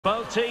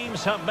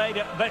teams have made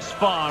it this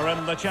far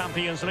in the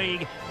Champions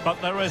League, but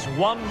there is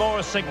one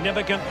more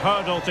significant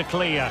hurdle to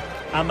clear,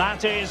 and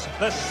that is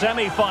the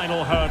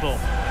semi-final hurdle.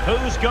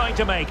 Who's going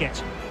to make it?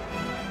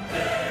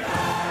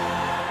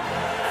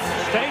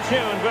 Stay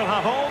tuned, we'll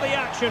have all the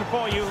action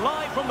for you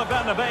live from the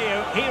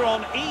Bernabeu here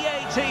on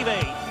EA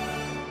TV.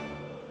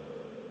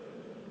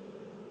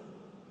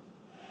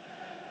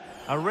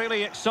 A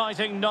really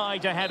exciting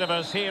night ahead of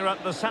us here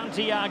at the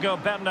Santiago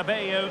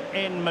Bernabeu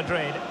in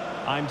Madrid.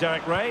 I'm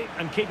Derek Ray,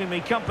 and keeping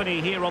me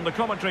company here on the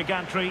commentary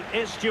gantry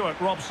is Stuart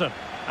Robson.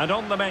 And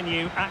on the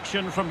menu,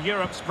 action from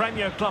Europe's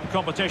Premier Club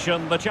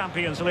competition, the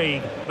Champions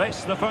League.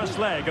 This the first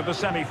leg of the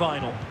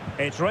semi-final.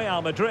 It's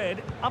Real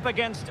Madrid up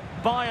against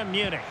Bayern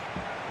Munich.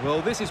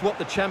 Well, this is what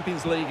the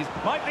Champions League is.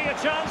 Might be a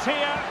chance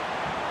here.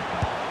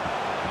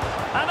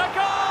 And a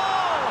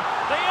goal!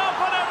 The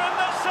opener in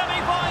the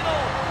semi-final.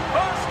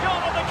 First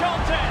goal of the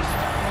contest.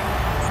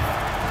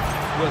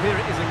 Well, here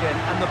it is again,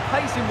 and the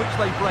pace in which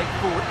they break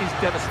forward is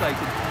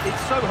devastating.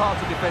 It's so hard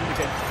to defend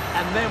against,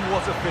 and then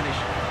what a finish.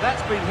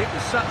 That's been hit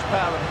with such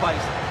power and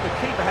pace. The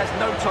keeper has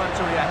no time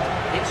to react.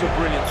 It's a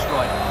brilliant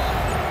strike.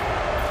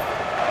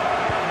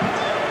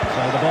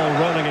 So the ball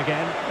rolling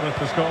again, with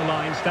the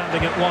scoreline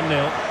standing at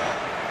 1-0.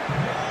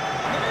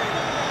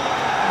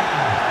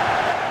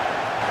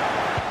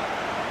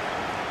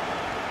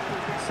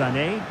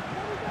 Sané.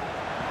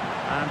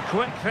 And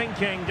quick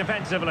thinking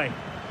defensively.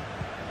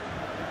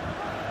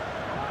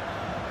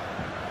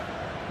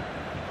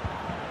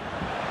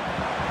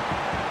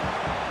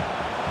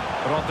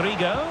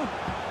 Rodrigo.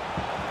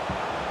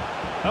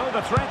 Oh,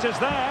 the threat is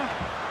there.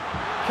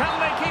 Can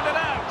they keep it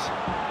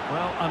out?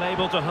 Well,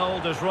 unable to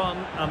hold his run,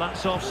 and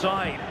that's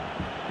offside.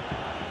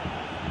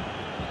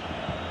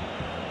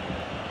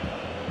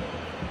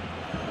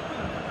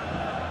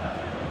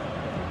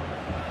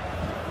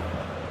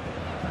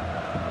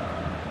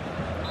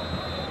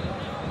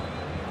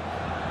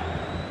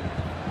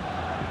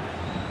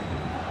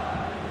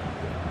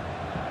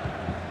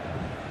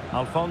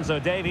 Alphonso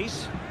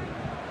Davies.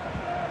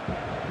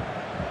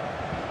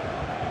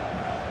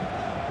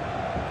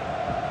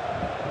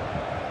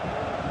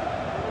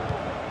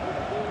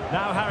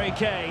 Now Harry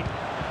Kane.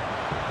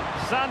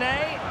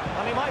 Sané,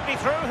 and he might be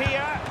through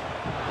here.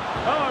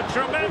 Oh,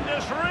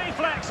 tremendous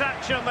reflex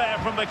action there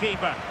from the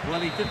keeper. Well,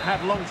 he didn't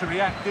have long to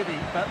react, did he?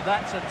 But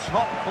that's a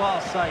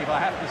top-class save, I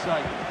have to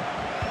say.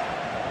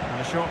 In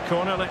a short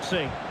corner, let's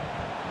see.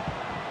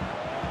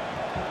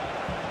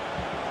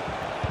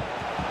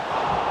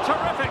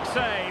 Terrific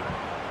save.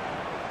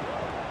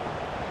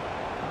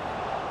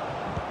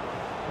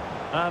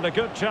 And a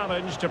good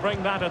challenge to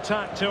bring that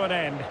attack to an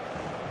end.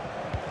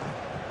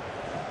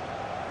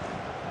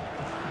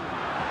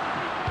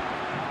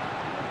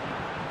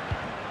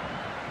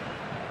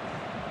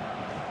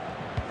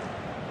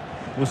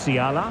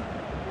 Musiala.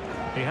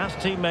 He has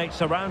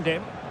teammates around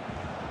him.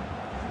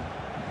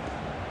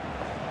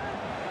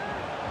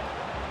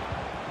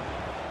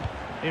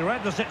 He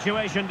read the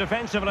situation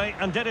defensively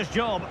and did his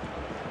job.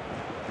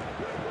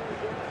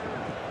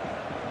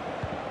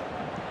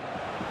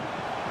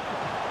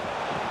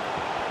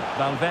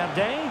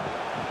 Valverde.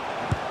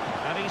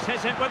 And he's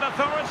hit it with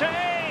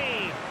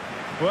authority.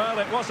 Well,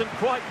 it wasn't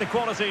quite the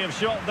quality of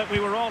shot that we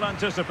were all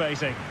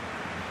anticipating.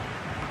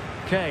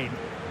 Kane.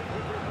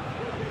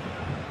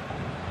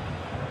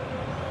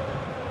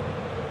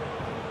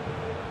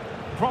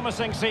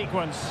 Promising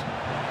sequence.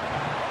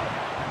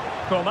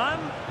 Coman.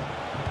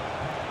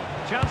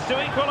 Chance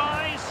to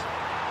equalise.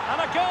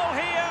 And a goal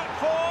here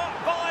for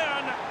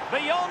Bayern.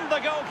 Beyond the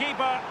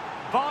goalkeeper.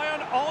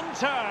 Bayern on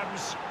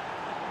terms.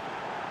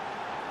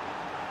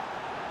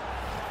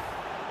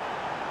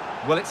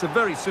 Well, it's a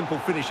very simple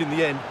finish in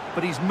the end,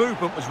 but his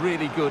movement was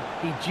really good.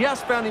 He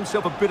just found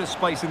himself a bit of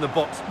space in the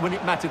box when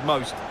it mattered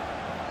most.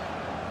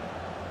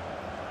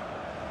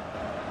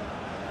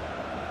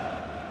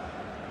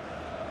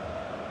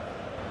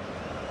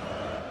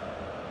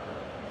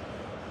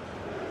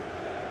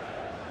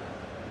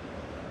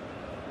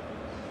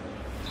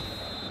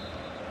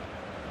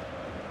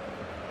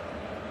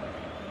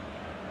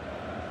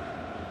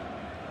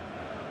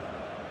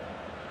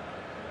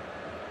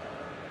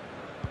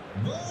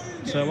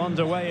 So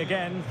underway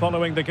again,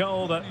 following the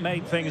goal that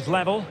made things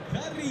level.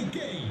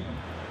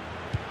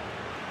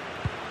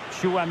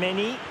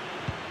 Tchouaméni.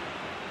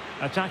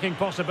 Attacking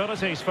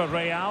possibilities for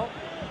Real.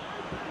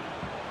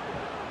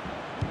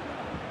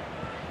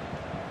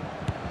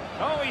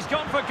 Oh, he's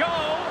gone for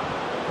goal!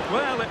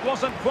 Well, it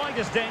wasn't quite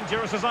as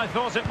dangerous as I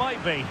thought it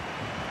might be.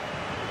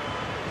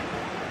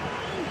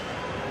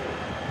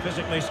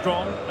 Physically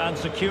strong and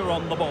secure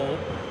on the ball.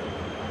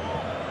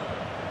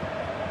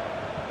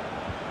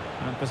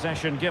 And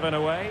possession given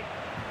away.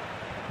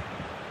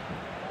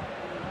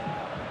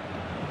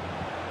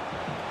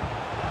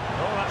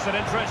 Oh, that's an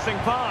interesting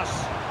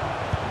pass.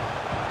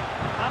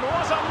 And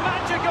what a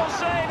magical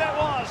save it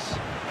was!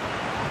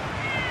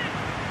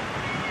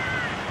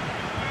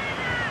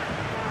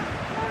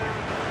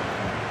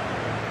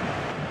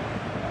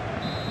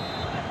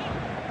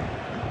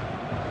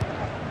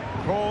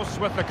 Cross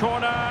with the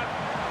corner.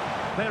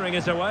 Clearing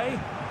it away.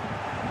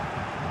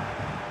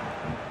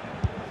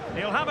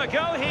 He'll have a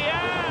go here.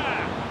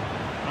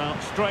 Well,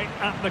 straight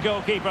at the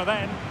goalkeeper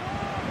then.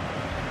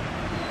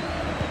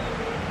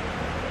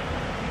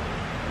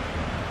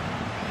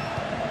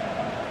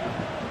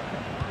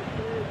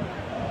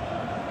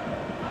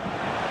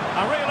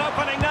 A real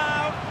opening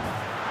now.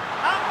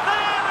 And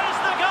there is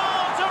the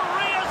goal to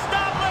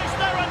re-establish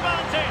their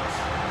advantage.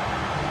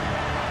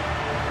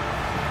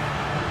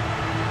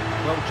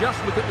 Well, just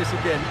look at this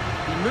again.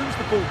 He moves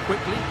the ball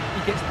quickly,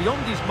 he gets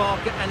beyond his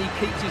marker and he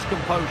keeps his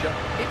composure.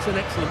 It's an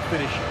excellent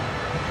finish.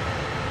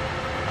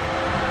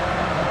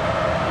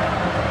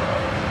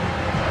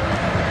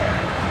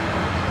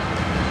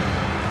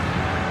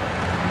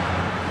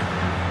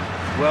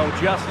 Well,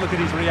 just look at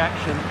his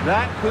reaction.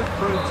 That could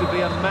prove to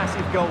be a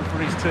massive goal for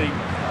his team.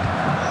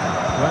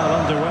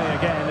 Well, underway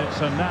again.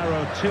 It's a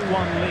narrow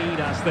 2-1 lead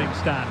as things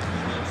stand.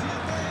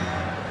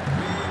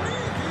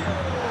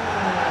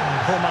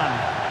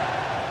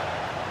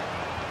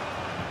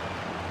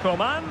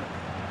 Coman.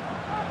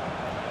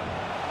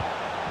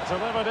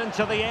 Delivered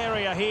into the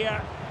area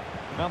here.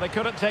 Well, they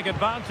couldn't take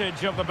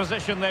advantage of the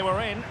position they were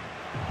in.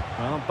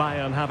 Well,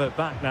 Bayern have it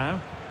back now.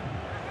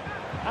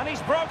 And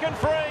he's broken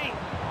free.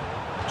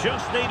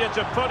 Just needed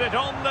to put it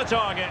on the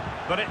target,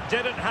 but it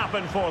didn't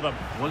happen for them.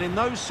 Well, in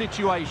those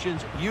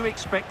situations, you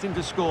expect him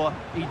to score.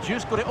 He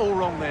just got it all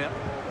wrong there.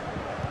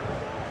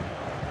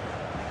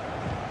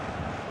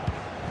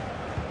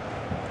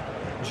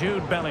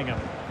 Jude Bellingham.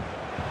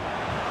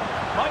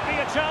 Might be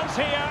a chance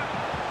here.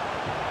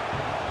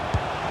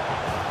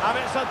 And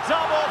it's a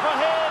double for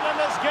him in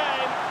this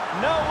game.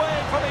 No way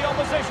for the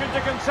opposition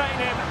to contain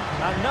him.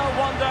 And no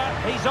wonder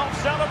he's off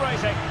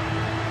celebrating.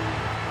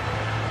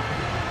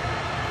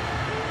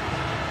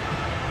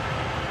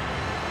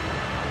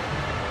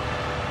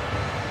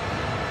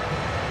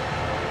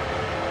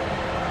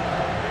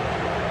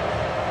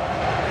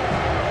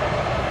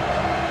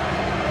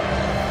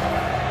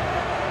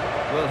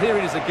 Well, here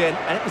it is again,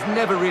 and it was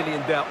never really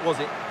in doubt, was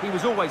it? He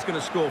was always going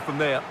to score from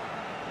there.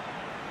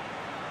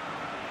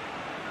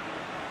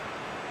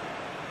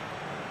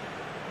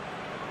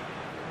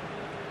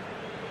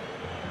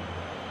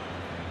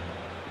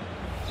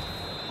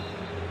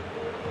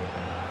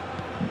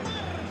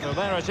 So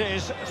there it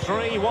is,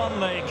 3-1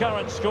 the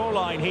current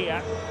scoreline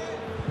here.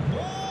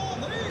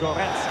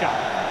 Goretzka.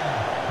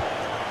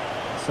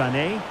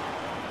 Sané.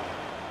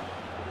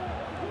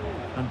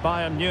 And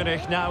Bayern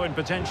Munich now in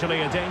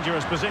potentially a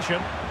dangerous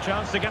position.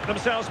 Chance to get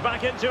themselves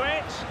back into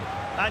it.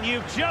 And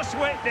you've just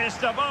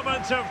witnessed a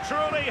moment of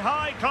truly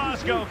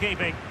high-class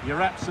goalkeeping.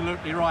 You're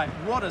absolutely right.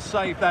 What a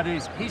save that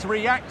is. He's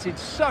reacted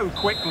so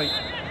quickly.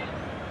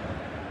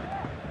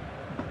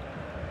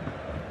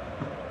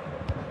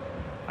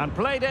 And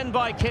played in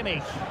by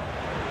Kimmich.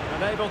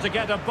 And able to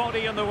get a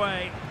body in the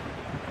way.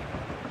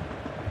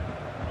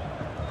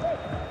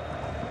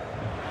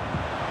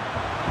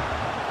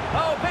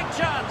 Oh, big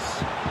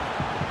chance.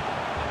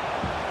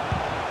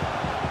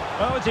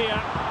 Oh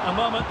dear, a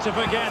moment to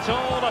forget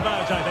all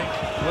about, I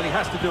think. Well, he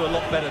has to do a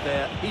lot better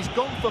there. He's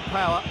gone for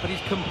power, but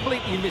he's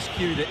completely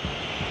miscued it.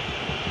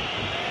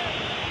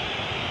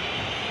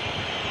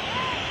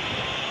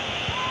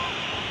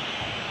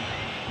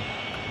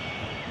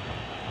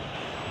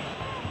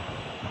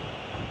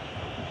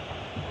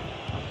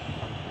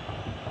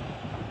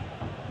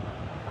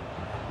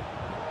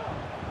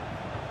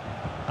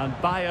 And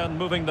Bayern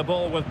moving the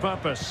ball with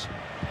purpose.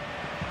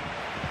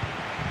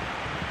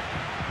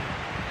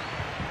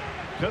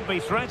 Could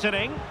be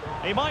threatening.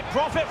 He might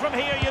profit from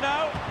here, you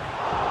know.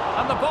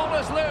 And the ball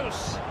is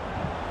loose.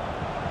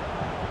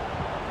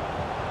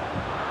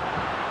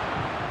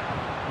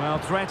 Well,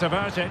 threat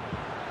averted.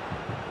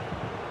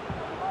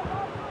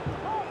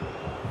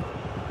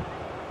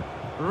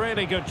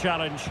 Really good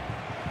challenge.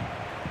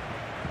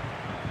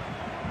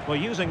 Well,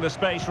 using the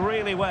space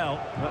really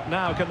well. But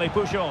now can they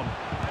push on?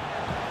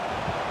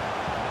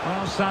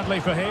 Well, sadly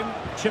for him,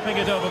 chipping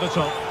it over the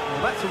top.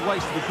 Well, that's a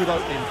waste of a good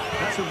opening.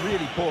 That's a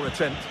really poor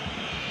attempt.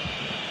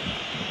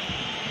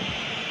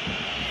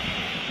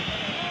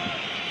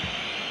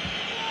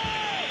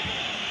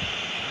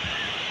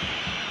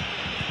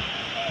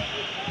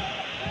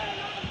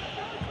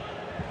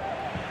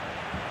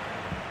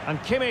 And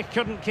Kimmich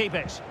couldn't keep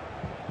it.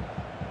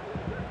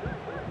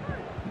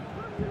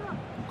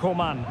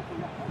 Coman.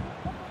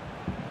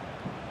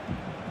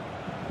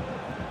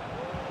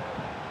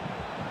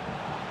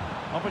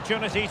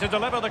 Opportunity to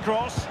deliver the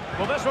cross.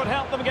 Well, this would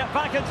help them get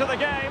back into the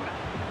game.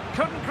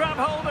 Couldn't grab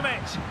hold of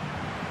it.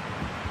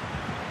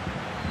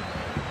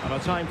 And a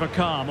time for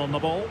calm on the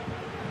ball.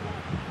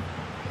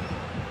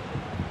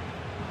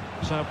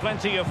 So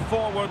plenty of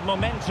forward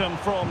momentum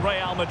from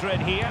Real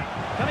Madrid here.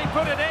 Can he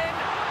put it in?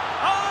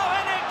 Oh,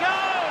 in it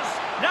goes!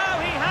 Now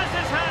he has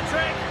his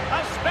hat-trick.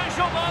 A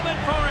special moment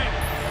for him.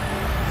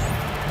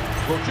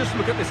 Well, just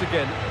look at this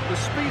again. The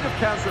speed of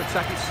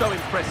counter-attack is so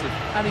impressive,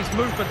 and his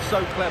movement's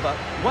so clever.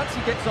 Once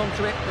he gets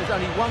onto it, there's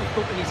only one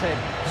thought in his head.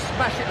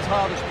 Smash it as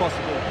hard as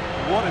possible.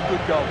 What a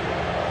good goal.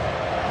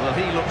 Well,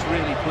 he looks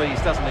really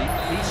pleased, doesn't he?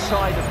 His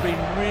side have been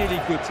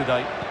really good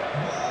today.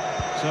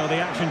 So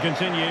the action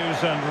continues,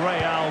 and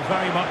Real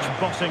very much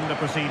bossing the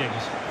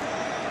proceedings.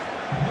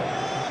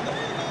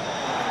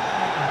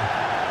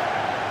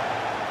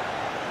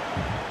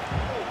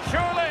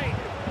 Surely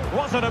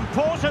was an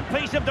important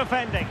piece of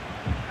defending.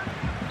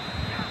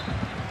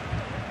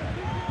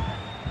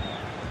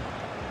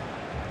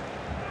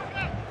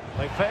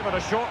 They favoured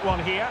a short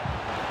one here.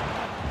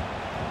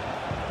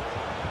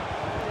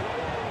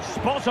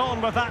 Spot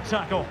on with that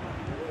tackle.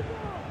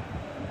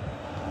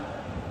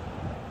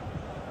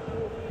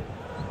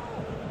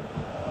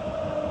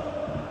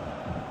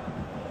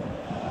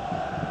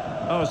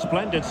 Oh,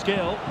 splendid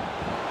skill.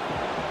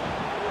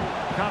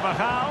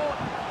 Carvajal.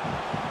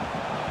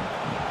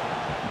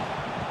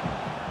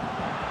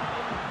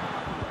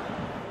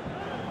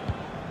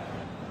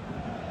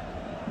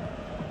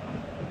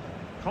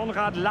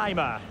 Konrad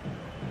Leimer.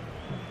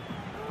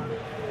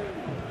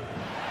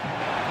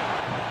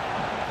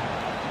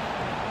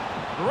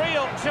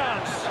 Real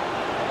chance.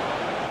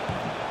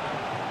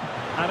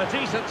 And a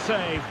decent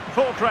save.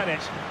 Full credit.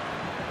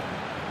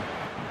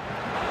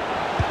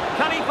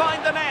 Can he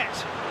find the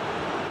net?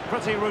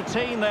 Pretty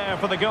routine there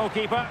for the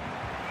goalkeeper.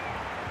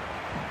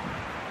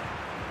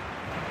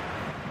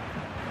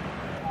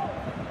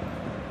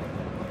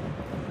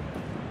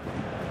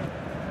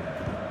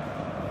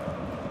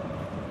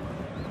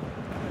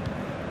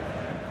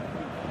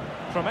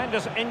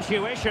 Tremendous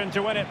intuition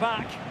to win it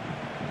back.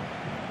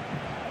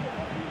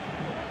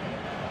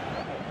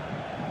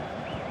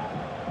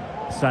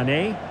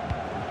 Sané.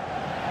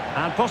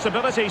 And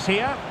possibilities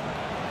here.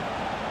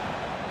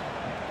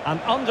 And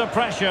under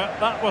pressure,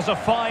 that was a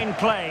fine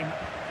claim.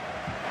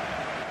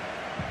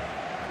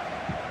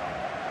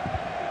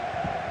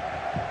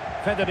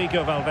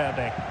 Federico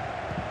Valverde.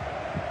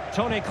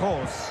 Toni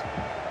Kroos.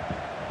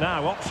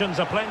 Now, options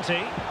are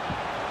plenty.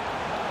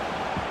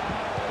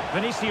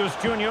 Vinicius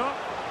Junior.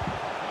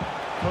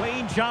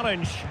 Clean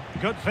challenge.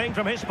 Good thing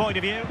from his point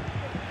of view.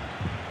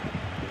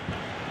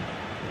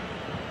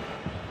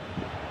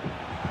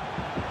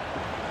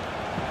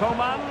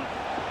 Coman.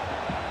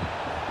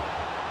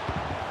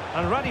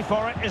 And ready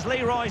for it is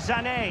Leroy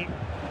Sané.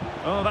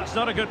 Oh, that's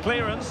not a good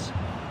clearance.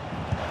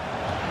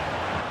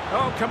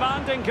 Oh,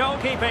 commanding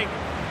goalkeeping.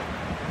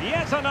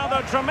 Yet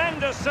another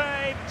tremendous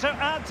save to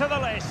add to the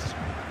list.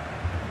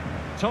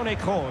 Toni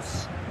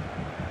Kroos.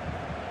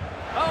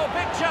 Oh,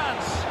 big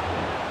chance.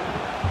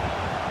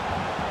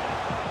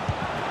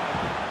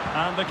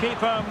 And the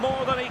keeper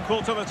more than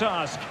equal to the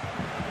task.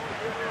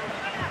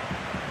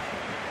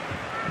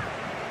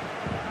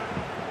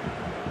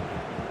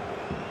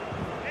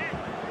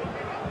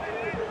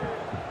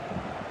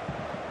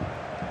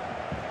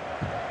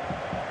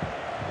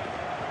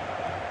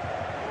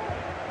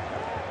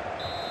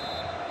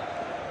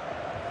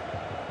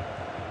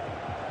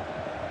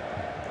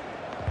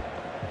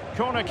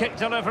 Corner kick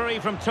delivery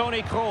from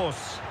Toni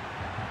Kroos.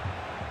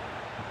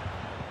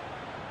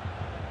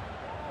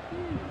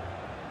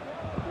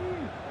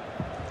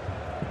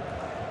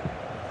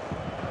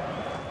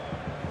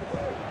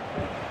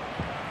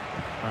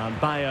 And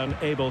Bayern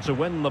able to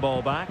win the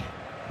ball back.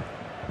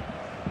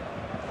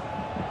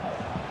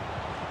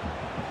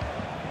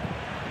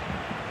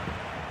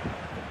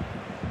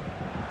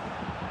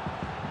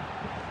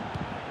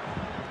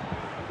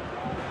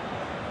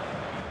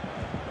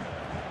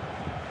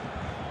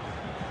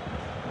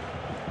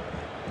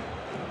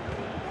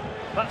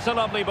 That's a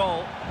lovely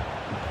ball.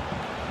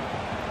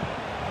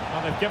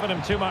 Well, they've given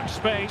him too much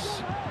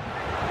space.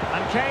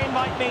 And Kane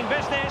might mean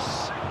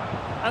business.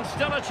 And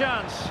still a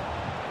chance.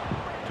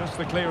 Just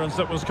the clearance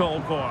that was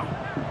called for.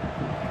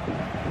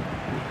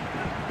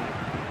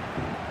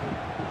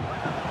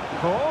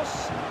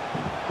 Kroos.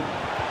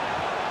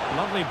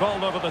 Lovely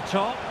ball over the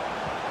top.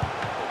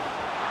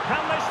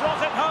 Can they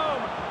slot it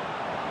home?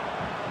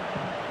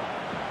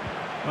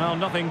 Well,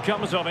 nothing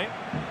comes of it.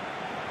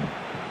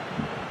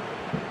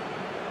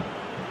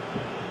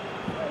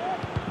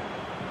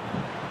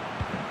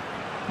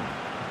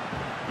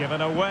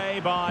 Given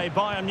away by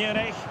Bayern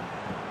Munich.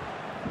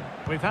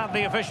 We've had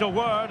the official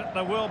word.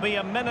 There will be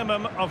a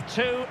minimum of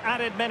 2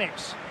 added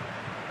minutes.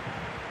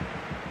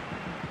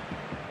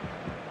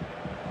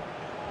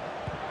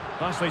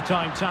 Nicely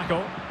timed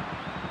tackle.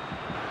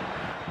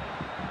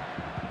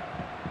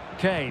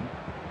 Kane.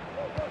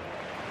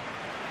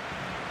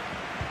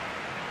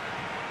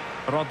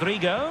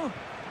 Rodrigo.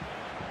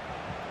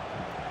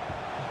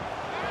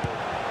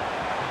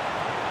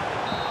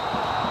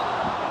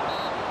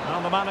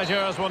 And the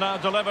managers will now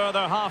deliver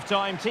their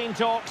half-time team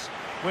talks.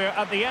 We're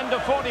at the end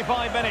of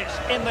 45 minutes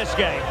in this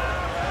game.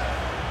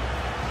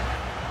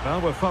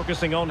 Well, we're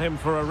focusing on him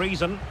for a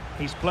reason.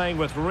 He's playing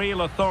with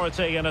real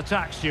authority in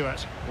attack,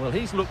 Stuart. Well,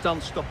 he's looked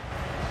unstoppable.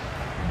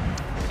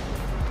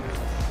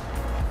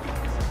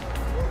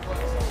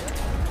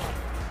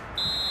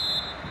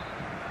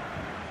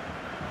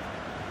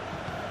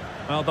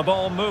 Well, the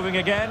ball moving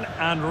again,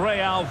 and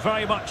Real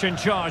very much in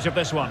charge of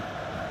this one.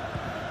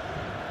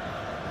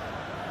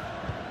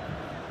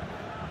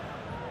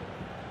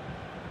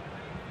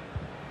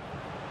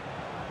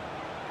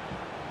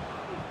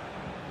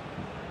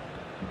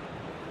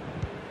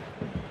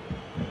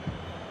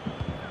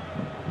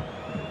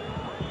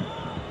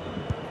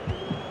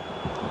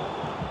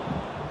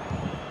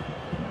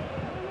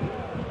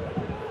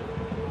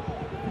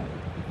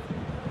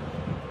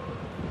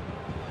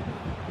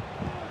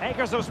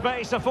 Acres of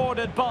space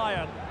afforded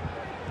Bayern.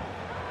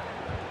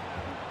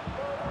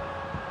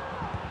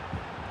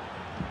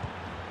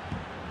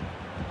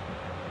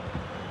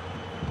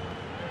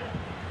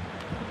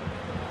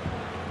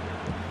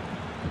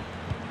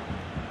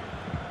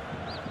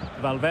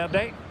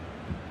 Valverde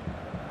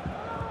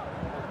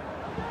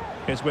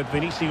is with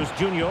Vinicius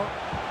Junior.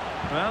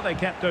 Well, they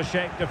kept their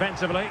shape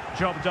defensively.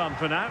 Job done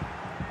for now.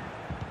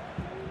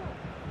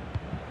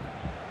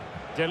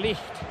 De Ligt.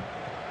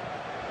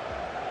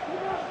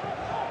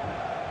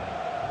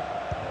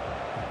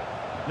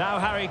 Now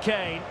Harry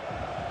Kane.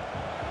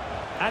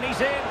 And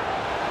he's in.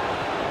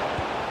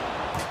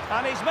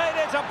 And he's made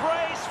it a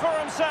brace for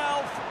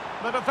himself.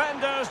 The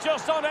defender's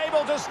just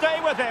unable to stay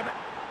with him.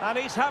 And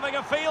he's having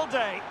a field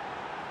day.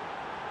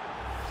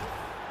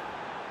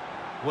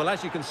 Well,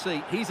 as you can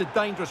see, he's a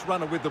dangerous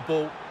runner with the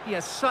ball. He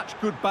has such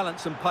good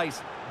balance and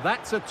pace.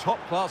 That's a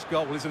top-class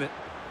goal, isn't it?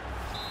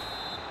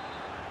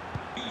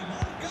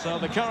 So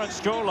the current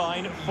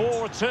scoreline,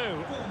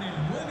 4-2.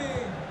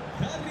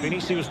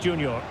 Vinicius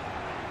Junior.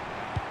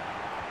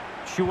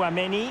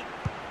 Tchouaméni.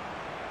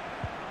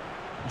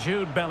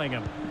 Jude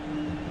Bellingham.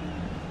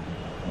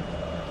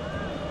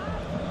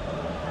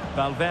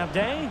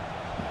 Valverde.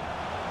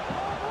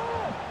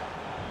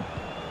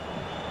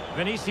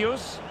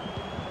 Vinicius.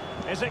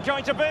 Is it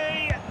going to be?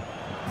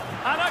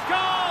 And a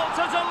goal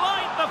to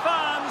delight the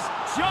fans.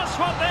 Just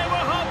what they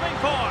were hoping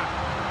for.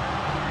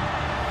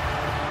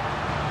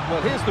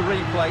 Well, here's the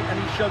replay, and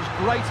he shows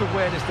great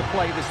awareness to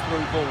play this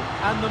through ball.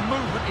 And the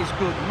movement is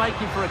good,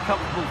 making for a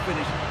comfortable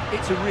finish.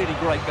 It's a really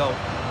great goal.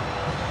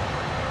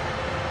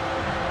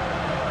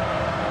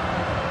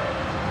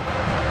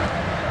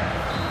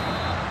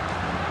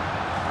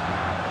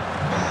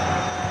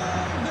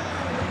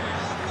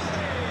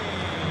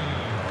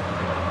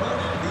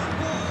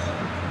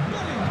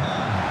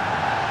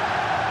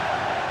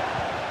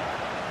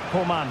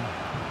 Coman.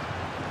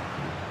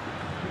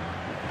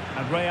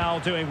 And Real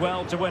doing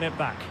well to win it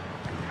back.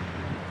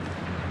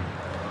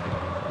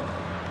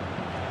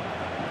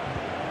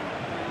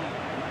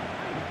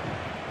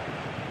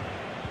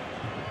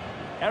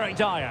 Eric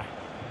Dyer.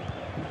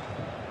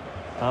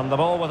 And the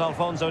ball with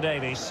Alphonso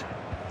Davies.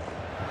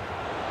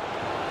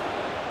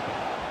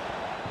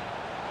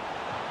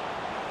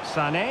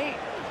 Sané.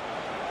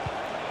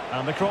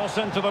 And the cross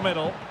into the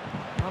middle.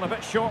 And a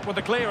bit short with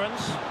the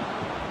clearance.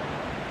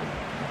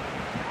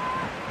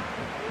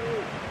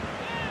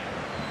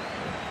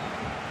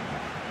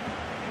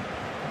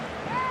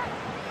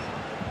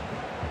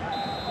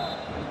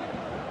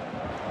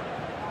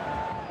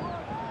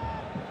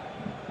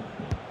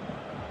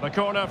 The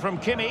corner from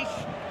Kimmich.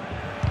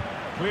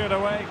 Cleared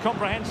away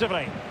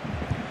comprehensively.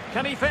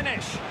 Can he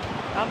finish?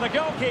 And the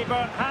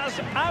goalkeeper has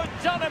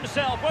outdone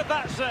himself with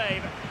that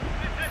save.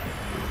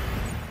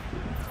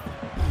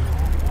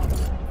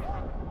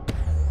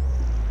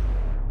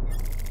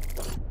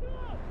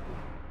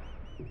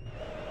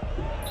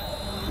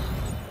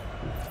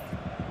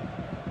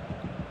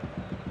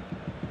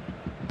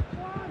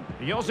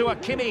 Joshua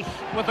Kimmich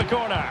with the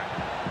corner.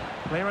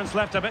 Clearance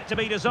left a bit to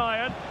be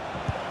desired.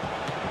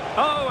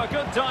 Oh, a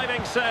good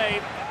diving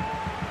save.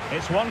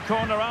 It's one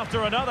corner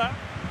after another.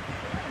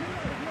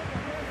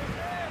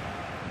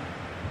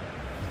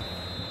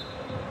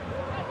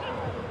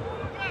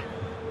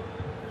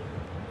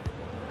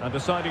 And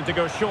deciding to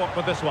go short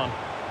with this one.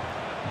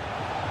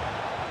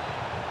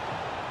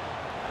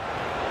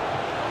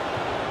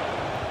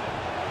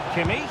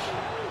 Kimmich,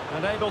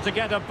 unable to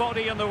get a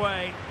body in the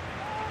way.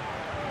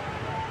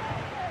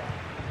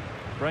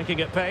 Breaking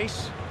at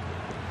pace.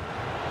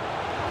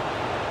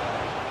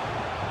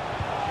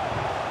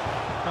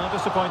 A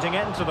disappointing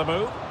end to the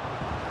move.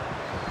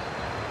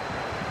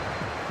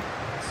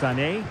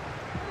 Sané.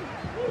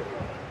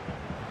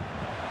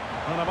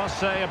 And I must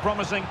say, a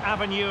promising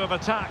avenue of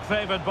attack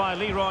favoured by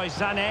Leroy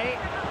Sané.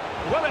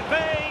 Will it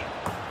be?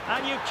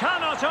 And you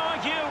cannot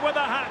argue with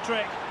a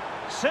hat-trick.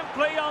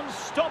 Simply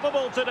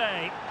unstoppable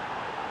today.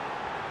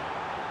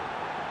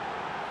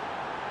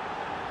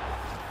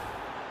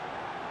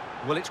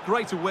 Well, it's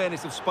great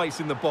awareness of space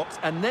in the box,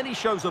 and then he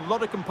shows a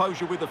lot of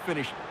composure with the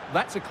finish.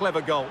 That's a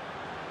clever goal.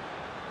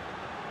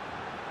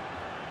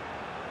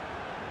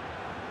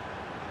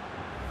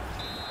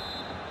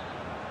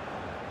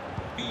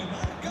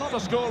 Not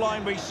a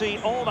scoreline we see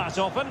all that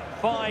often.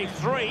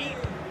 5-3.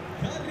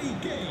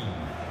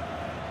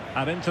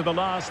 And into the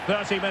last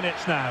 30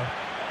 minutes now.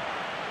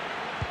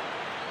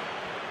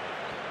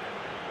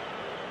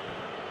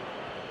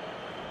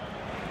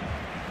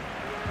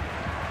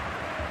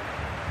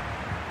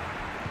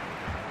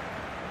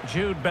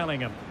 Jude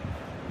Bellingham.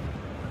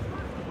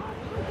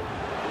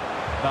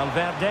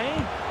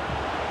 Valverde.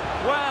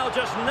 Well,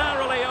 just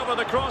narrowly over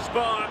the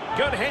crossbar.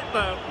 Good hit,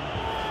 though.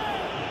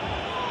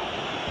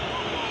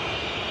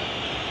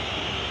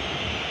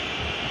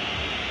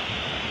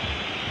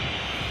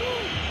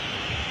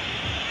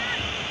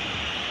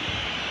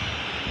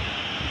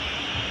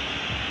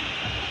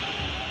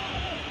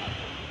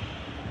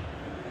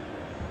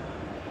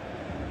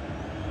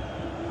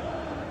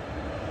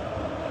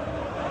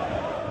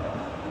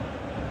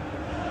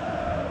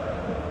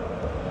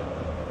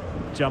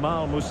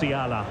 Jamal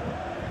Musiala.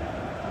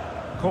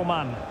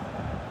 Coman.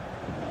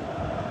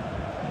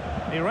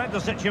 He read the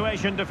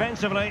situation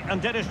defensively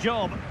and did his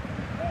job.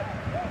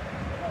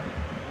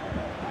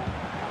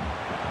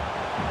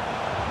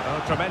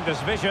 Oh, tremendous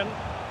vision.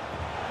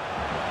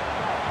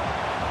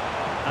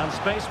 And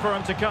space for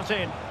him to cut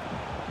in.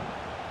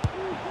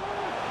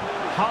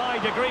 High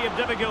degree of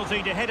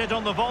difficulty to hit it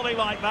on the volley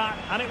like that,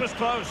 and it was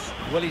close.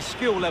 Well, his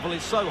skill level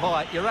is so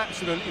high, you're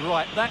absolutely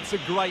right. That's a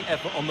great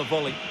effort on the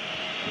volley.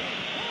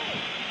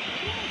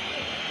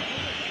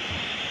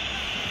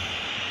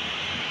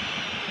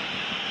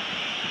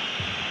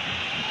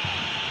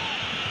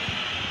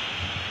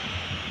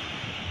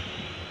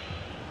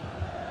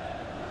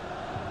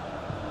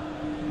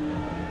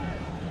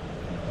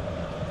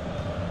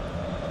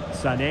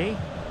 Sané.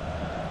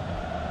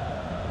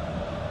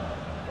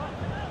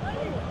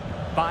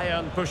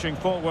 Bayern pushing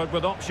forward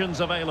with options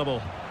available.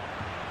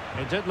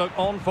 It did look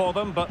on for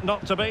them, but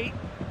not to be.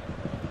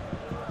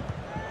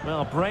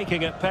 Well,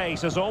 breaking at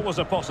pace is always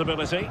a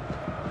possibility.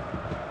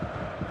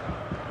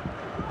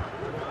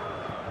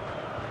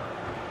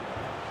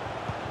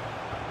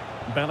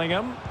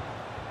 Bellingham.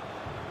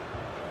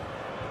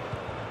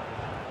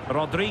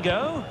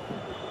 Rodrigo.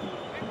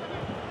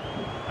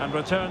 And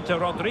return to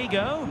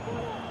Rodrigo.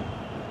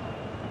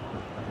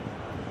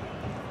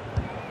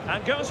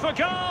 And goes for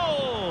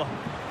goal!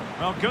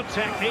 Well, good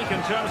technique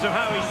in terms of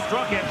how he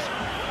struck it.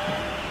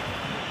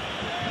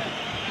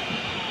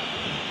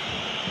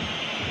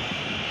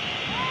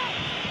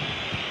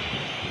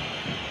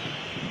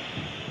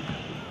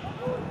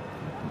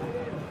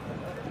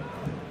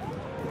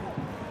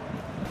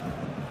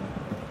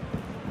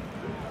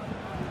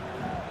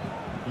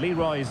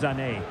 Leroy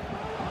Sané.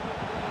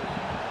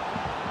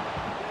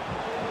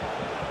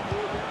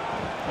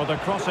 Well, the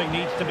crossing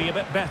needs to be a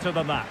bit better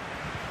than that.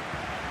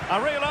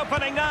 A real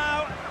opening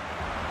now.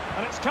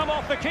 And it's come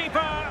off the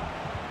keeper.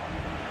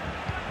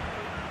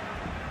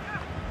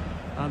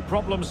 And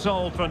problem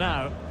solved for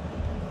now.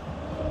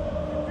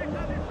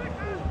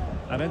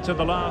 And into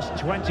the last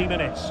 20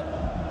 minutes.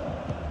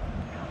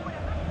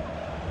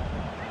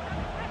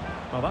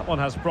 Well, that one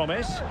has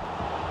promise.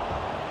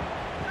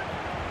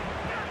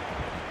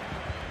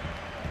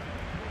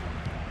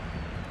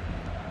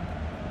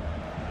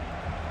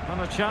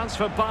 And a chance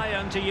for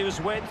Bayern to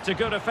use width to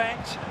good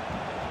effect.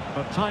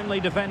 But timely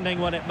defending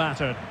when it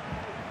mattered.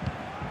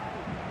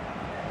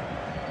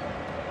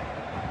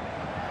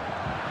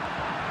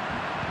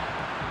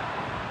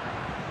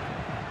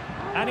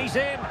 And he's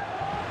in.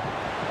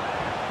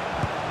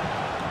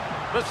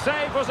 The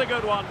save was a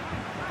good one.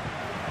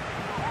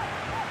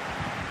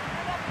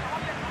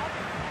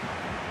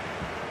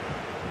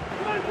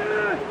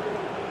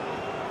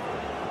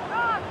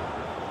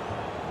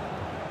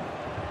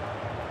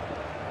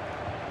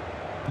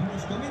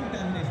 Nos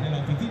comentan desde la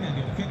oficina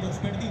de objetos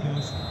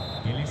perdidos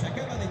que les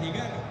acaba de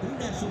llegar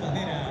una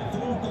sudadera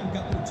azul con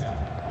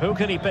capucha. Who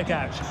can he pick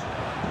out?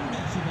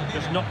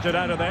 Just knocked it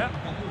out of there.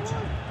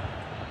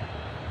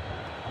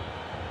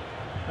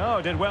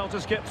 Oh, did well to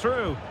skip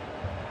through.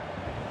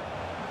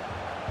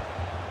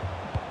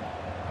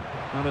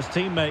 And his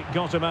teammate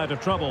got him out of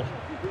trouble.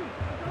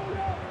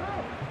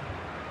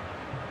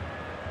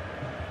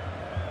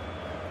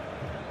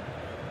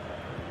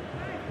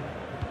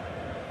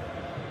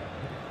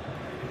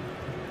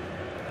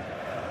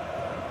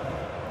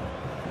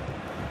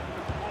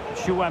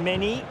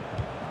 Tchouaméni.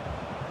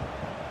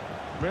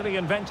 Really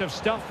inventive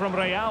stuff from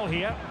Real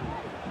here.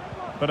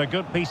 But a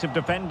good piece of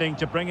defending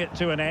to bring it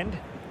to an end.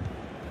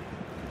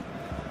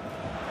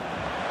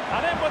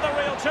 And in with a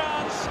real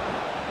chance.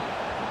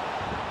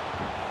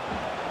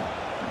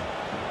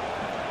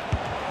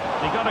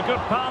 He got a good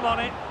palm on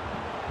it.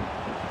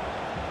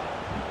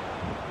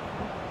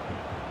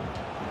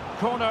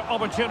 Corner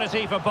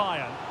opportunity for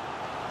Bayern.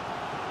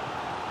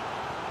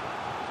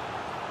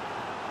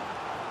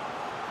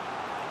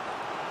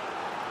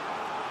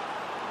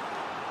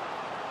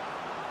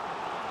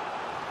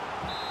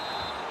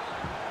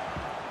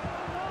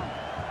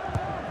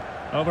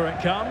 Over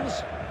it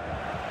comes.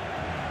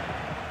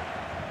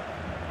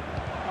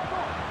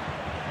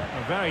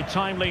 A very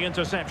timely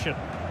interception.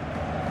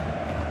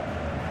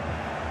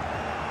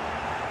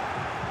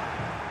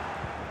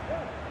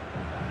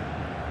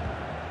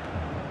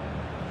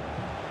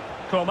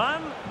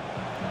 Coman.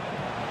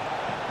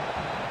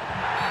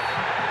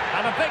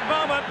 And a big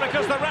moment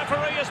because the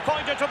referee has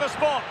pointed to the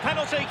spot.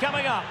 Penalty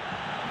coming up.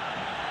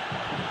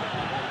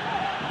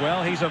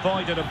 Well, he's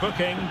avoided a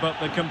booking, but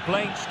the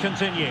complaints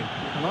continue.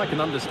 And I can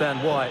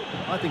understand why.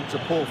 I think it's a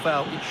poor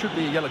foul. It should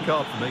be a yellow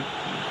card for me.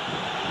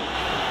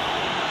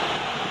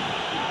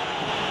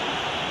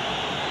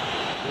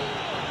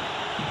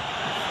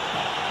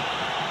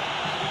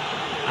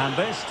 And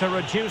this to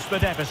reduce the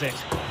deficit.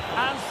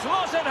 And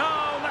slots it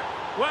home.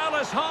 Well,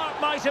 his heart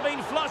might have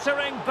been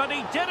fluttering, but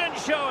he didn't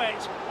show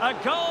it. A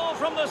goal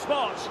from the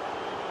spot.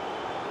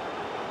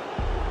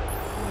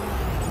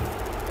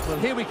 Well,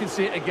 here we can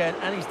see it again,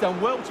 and he's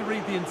done well to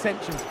read the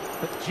intentions,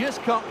 but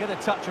just can't get a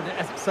touch on it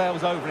as it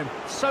sails over him.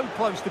 So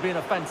close to being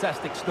a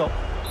fantastic stop.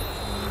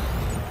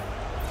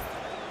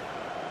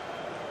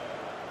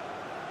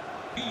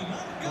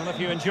 if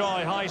you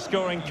enjoy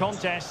high-scoring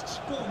contests,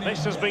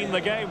 this has been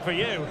the game for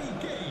you.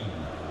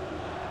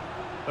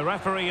 The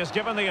referee has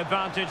given the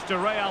advantage to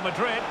Real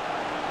Madrid.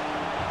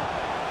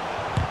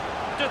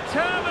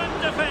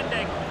 Determined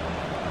defending.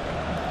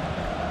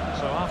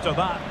 So after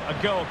that,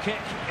 a goal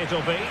kick it'll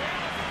be.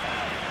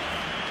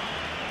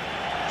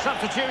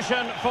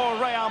 Substitution for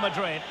Real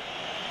Madrid.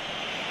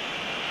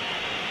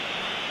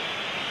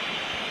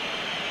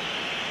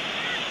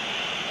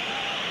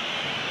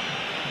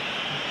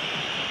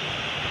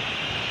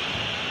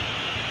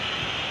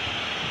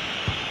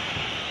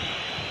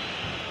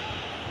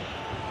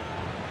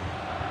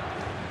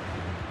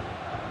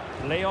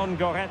 Leon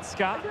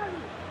Goretzka.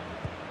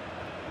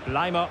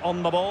 Lima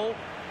on the ball.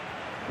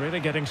 Really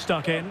getting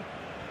stuck in.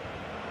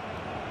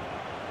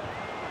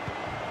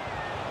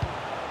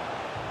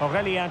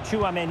 Aurelien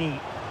Tchouameni.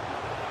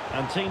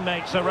 And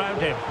teammates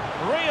around him.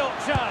 Real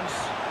chance.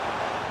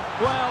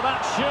 Well,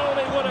 that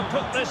surely would have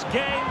put this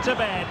game to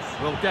bed.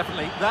 Well,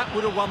 definitely. That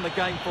would have won the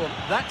game for him.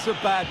 That's a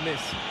bad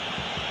miss.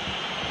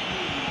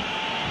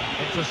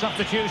 It's a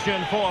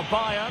substitution for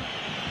Bayern.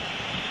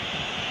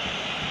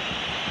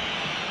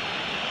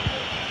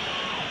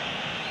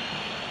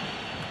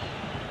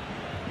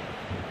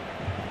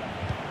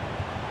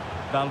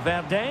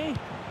 Valverde.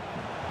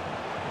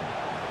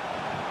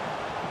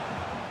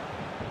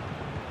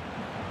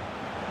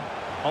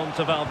 On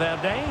to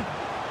Valverde.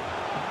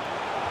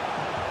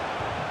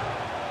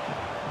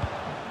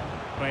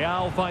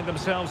 Real find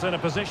themselves in a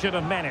position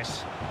of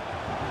menace.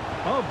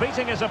 Oh,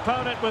 beating his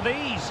opponent with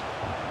ease.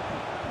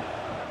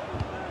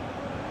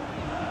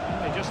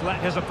 He just let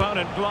his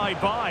opponent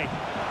glide by.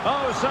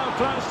 Oh, so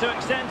close to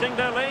extending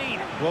their lead.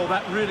 Well,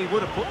 that really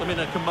would have put them in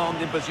a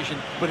commanding position,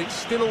 but it's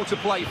still all to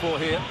play for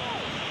here.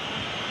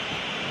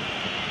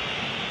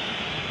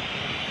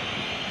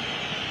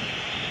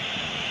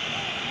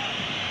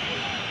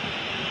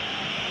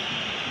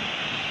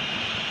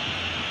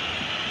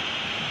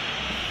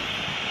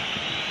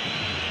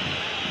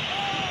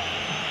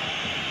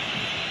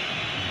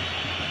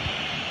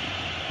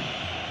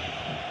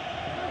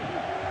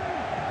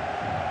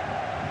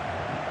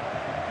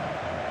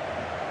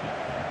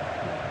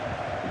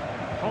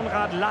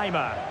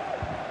 Lima.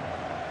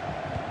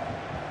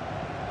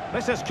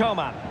 This is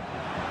Coman.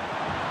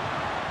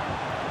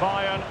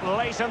 Bayern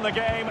late in the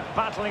game,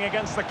 battling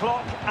against the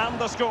clock and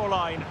the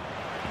scoreline.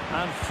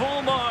 And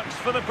full marks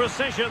for the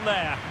precision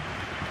there.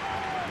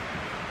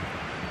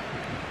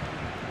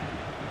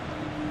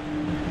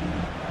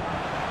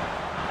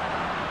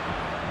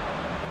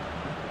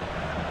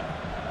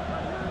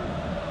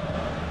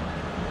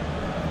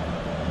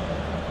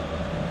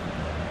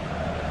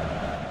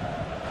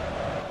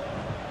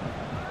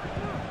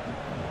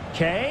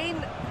 Kane.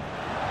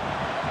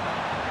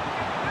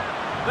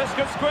 This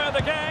could square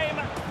the game.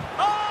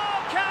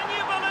 Oh, can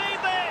you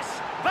believe this?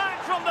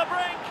 Back from the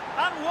brink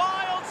and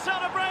wild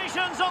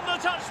celebrations on the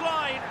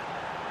touchline.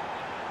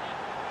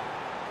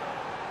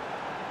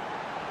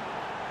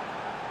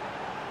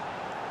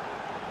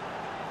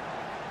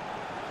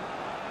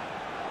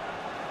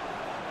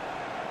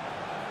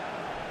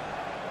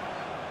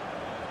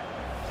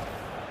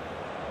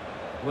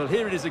 Well,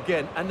 here it is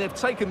again, and they've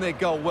taken their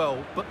goal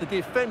well, but the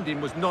defending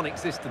was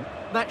non-existent.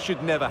 That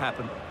should never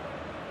happen.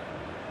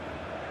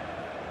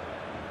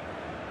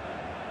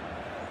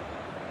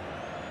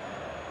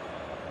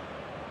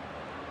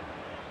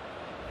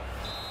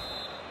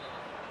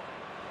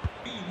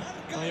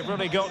 Well, you've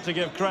really got to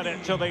give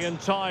credit to the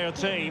entire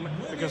team,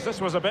 because this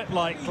was a bit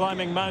like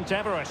climbing Mount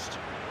Everest.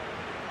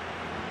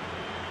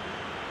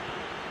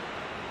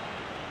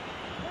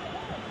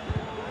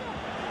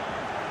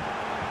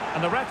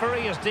 And the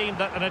referee has deemed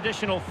that an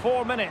additional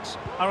 4 minutes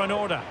are in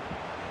order.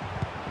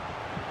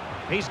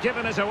 He's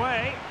given us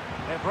away.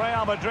 If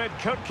Real Madrid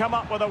could come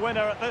up with a winner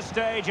at this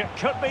stage, it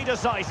could be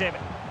decisive.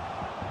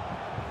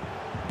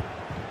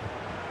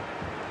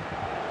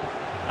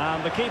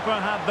 And the keeper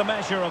had the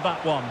measure of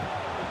that one.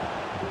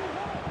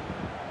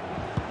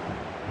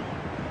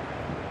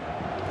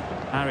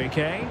 Harry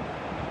Kane.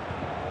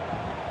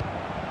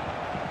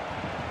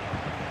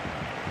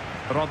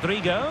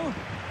 Rodrigo.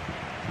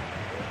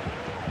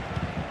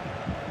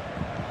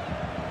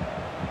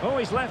 Oh,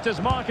 he's left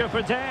his marker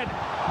for dead.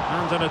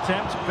 And an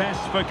attempt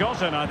best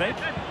forgotten, I think.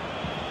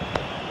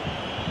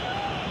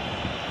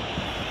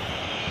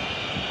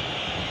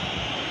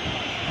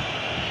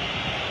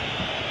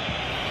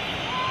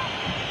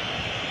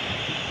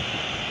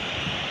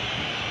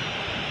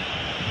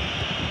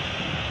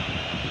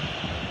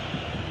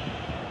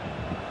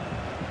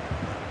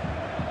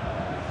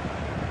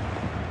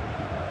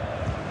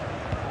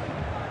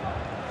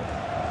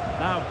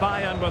 Now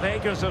Bayern with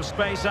acres of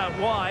space out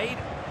wide.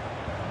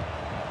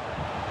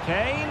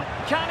 Kane,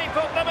 can he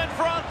put them in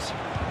front?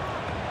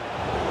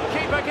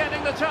 Keeper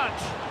getting the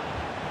touch.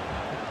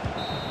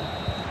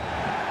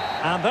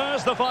 And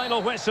there's the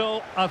final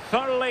whistle. A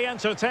thoroughly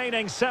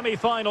entertaining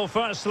semi-final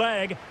first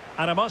leg.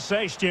 And I must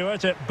say,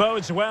 Stuart, it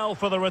bodes well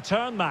for the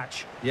return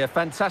match. Yeah,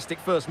 fantastic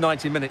first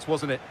 90 minutes,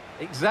 wasn't it?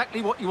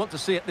 Exactly what you want to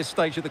see at this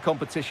stage of the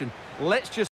competition. Let's just